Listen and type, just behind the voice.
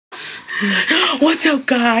What's up,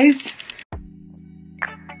 guys?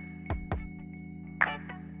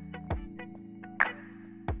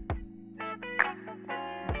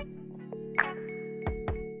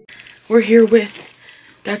 We're here with,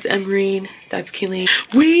 that's Emerine, that's Keeling.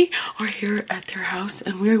 We are here at their house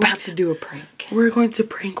and we're about to do a prank. We're going to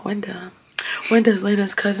prank Wenda. Wenda is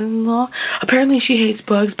Leina's cousin-in-law. Apparently she hates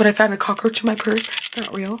bugs, but I found a cockroach in my purse. It's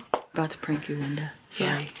not real. About to prank you, Wenda.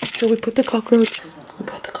 Sorry. Yeah. So we put the cockroach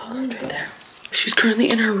right there. She's currently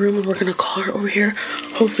in her room and we're gonna call her over here.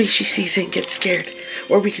 Hopefully she sees it and gets scared.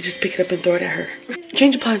 Or we could just pick it up and throw it at her.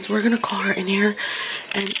 Change of plans, we're gonna call her in here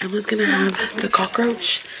and Emma's gonna have the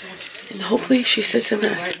cockroach. And hopefully she sits in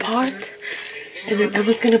that spot. And then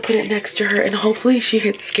Emma's gonna put it next to her and hopefully she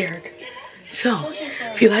gets scared. So,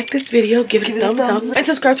 if you like this video, give it a thumbs up. And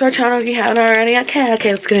subscribe to our channel if you haven't already. Okay,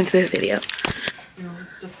 let's get into this video.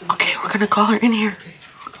 Okay, we're gonna call her in here.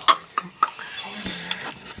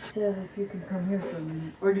 If you can come here for a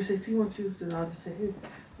minute. Or just say, do you want to? Then I'll just say, hey,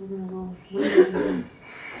 we're gonna go.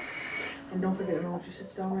 And don't forget, when she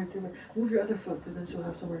sits down right there, move your other foot, because then she'll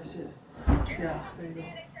have somewhere to sit. Yeah, there you go.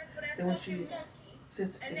 Then when she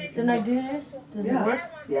sits, then I do this? Does it work?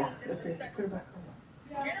 Yeah. Okay, put it back on.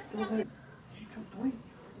 Go ahead.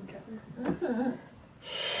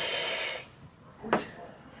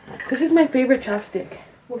 This is my favorite chopstick.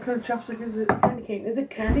 What kind of chopstick is it? Candy cane. Is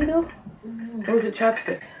it candy though? Or is it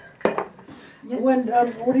chopstick? Yes.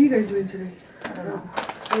 What are you guys doing today? I don't know.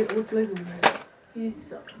 What leg are we having?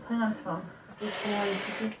 He's hang on his phone.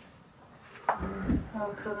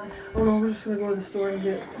 Oh no, we're just gonna go to the store and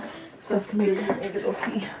get stuff to make it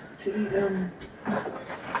okay. To eat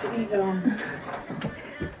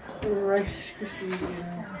Rice Krispies.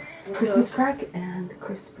 Christmas crack and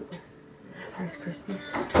Rice Krispies.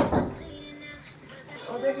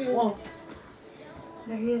 Oh, there he is. Whoa.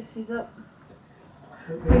 There he is. He's up.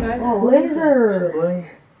 Hey guys. Oh, laser.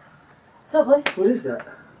 What's up, Blake? What is that?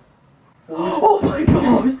 Oh my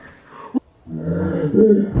gosh.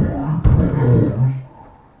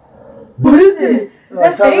 What is it? Is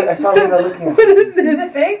that fake? I saw Leina looking at What is it? Is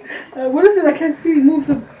it fake? What is it? I can't see. Move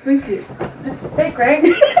the blanket. It's fake, right?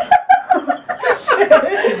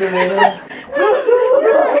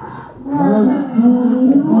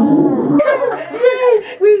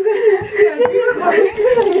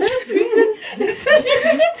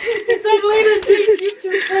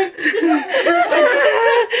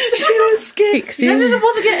 She was scared. You guys are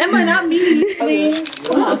supposed to get Emma, not me.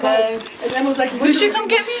 Come on, guys. And Emma was like, Did she come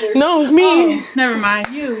get me? No, it was me. Oh, never mind.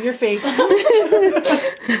 you're fake. I was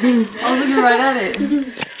looking right at it.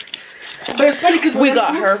 But it's funny because we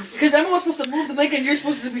got her. Because Emma was supposed to move the blanket and you're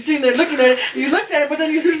supposed to be sitting there looking at it. You looked at it, but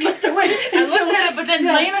then you just looked away. I looked at it, but then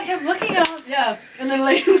Leina kept looking at us. Yeah. And then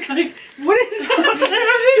Leina was like, what is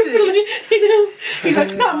that? He's like,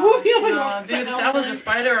 stop moving. I'm like, No, dude, that was a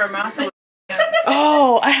spider or a mouse.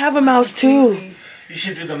 Oh, I have a mouse too. You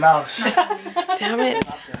should do the mouse. Damn it.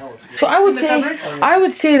 So I would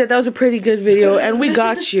say that was a pretty good video and we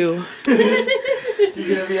got you. You're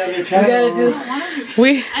gonna be on your channel.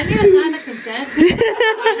 I need to sign a consent.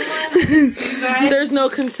 There's no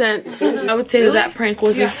consent. I would say that prank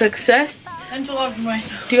was a success. Do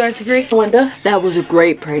you guys agree? Wenda? That was a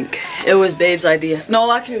great prank. It was Babe's idea.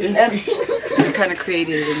 No, actually it was Em's. I kind of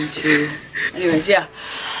created it into... Anyways, yeah.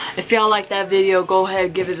 If y'all like that video, go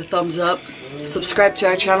ahead, give it a thumbs up. Subscribe to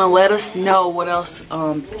our channel. Let us know what else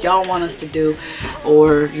y'all want us to do.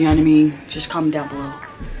 Or, you know what I mean? Just comment down below.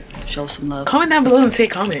 Show some love. Comment down below and say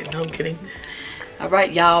comment. No, I'm kidding.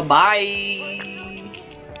 Alright, y'all. Bye.